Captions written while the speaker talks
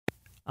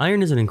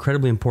Iron is an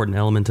incredibly important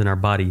element in our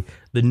body.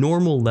 The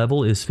normal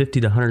level is 50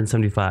 to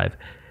 175.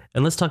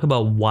 And let's talk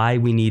about why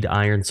we need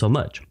iron so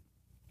much.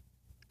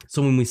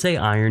 So when we say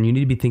iron, you need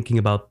to be thinking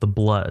about the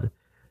blood.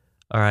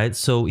 All right,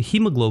 so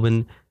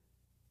hemoglobin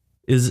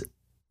is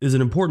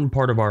an important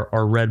part of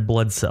our red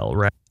blood cell,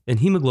 right? And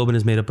hemoglobin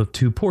is made up of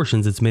two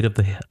portions. It's made up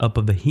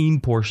of the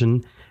heme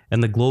portion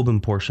and the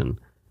globin portion.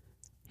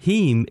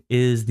 Heme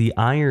is the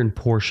iron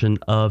portion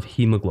of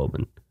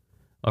hemoglobin.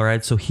 All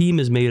right, so heme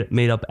is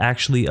made up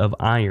actually of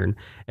iron.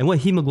 And what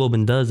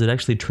hemoglobin does, it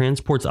actually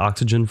transports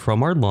oxygen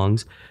from our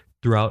lungs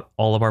throughout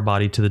all of our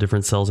body to the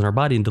different cells in our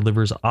body and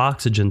delivers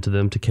oxygen to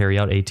them to carry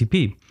out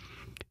ATP.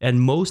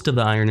 And most of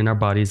the iron in our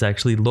body is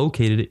actually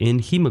located in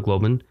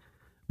hemoglobin,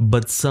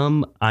 but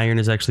some iron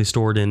is actually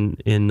stored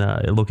located in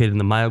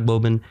the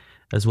myoglobin,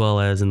 as well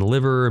as in the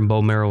liver and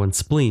bone marrow and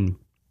spleen.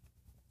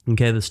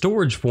 Okay, the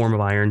storage form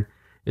of iron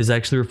is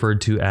actually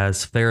referred to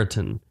as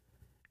ferritin.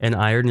 And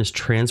iron is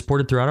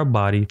transported throughout our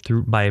body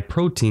by a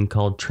protein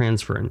called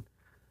transferrin.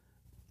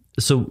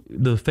 So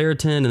the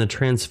ferritin and the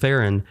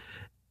transferrin,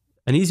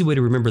 an easy way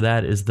to remember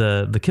that is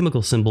the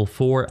chemical symbol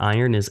for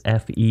iron is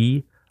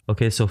Fe.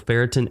 Okay, so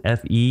ferritin,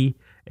 Fe,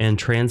 and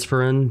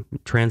transferrin,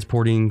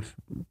 transporting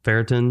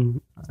ferritin,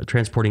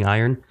 transporting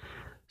iron.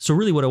 So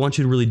really what I want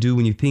you to really do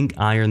when you think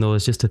iron, though,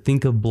 is just to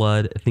think of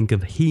blood, think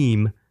of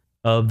heme,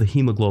 of the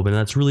hemoglobin. And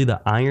that's really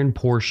the iron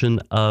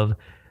portion of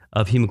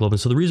hemoglobin.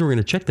 So the reason we're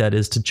going to check that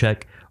is to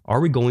check, are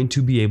we going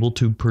to be able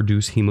to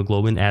produce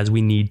hemoglobin as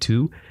we need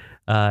to?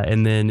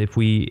 And then if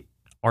we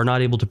are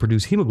not able to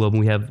produce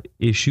hemoglobin, we have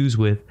issues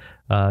with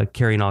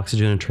carrying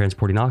oxygen and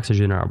transporting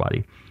oxygen in our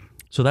body.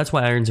 So that's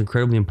why iron is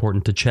incredibly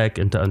important to check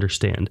and to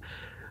understand.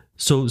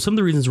 So some of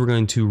the reasons we're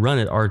going to run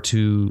it are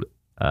to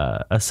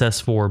assess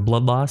for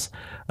blood loss,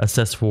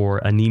 assess for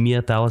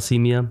anemia,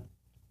 thalassemia,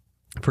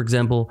 for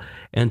example,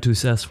 and to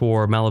assess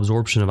for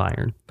malabsorption of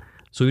iron.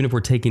 So even if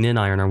we're taking in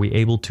iron, are we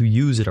able to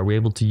use it? Are we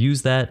able to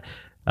use that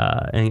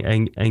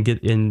and get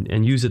in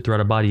and use it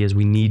throughout our body as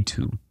we need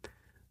to?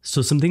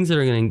 So some things that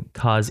are going to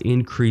cause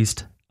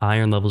increased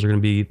iron levels are going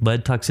to be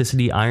lead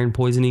toxicity, iron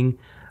poisoning,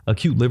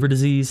 acute liver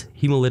disease,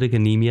 hemolytic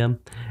anemia,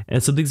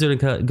 and some things that are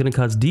going to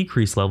cause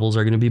decreased levels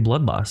are going to be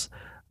blood loss,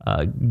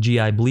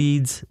 GI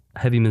bleeds,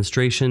 heavy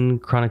menstruation,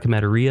 chronic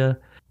hematuria.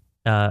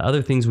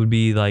 Other things would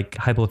be like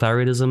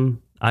hypothyroidism,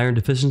 iron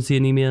deficiency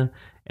anemia,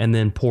 and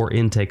then poor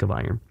intake of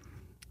iron.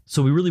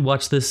 So we really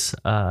watch this,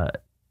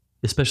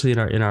 especially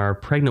in our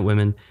pregnant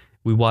women.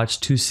 We watch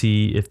to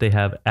see if they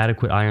have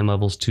adequate iron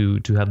levels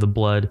to have the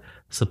blood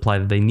supply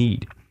that they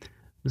need.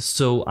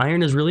 So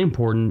iron is really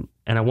important,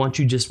 and I want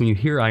you, just when you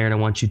hear iron, I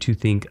want you to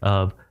think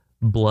of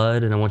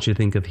blood, and I want you to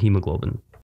think of hemoglobin.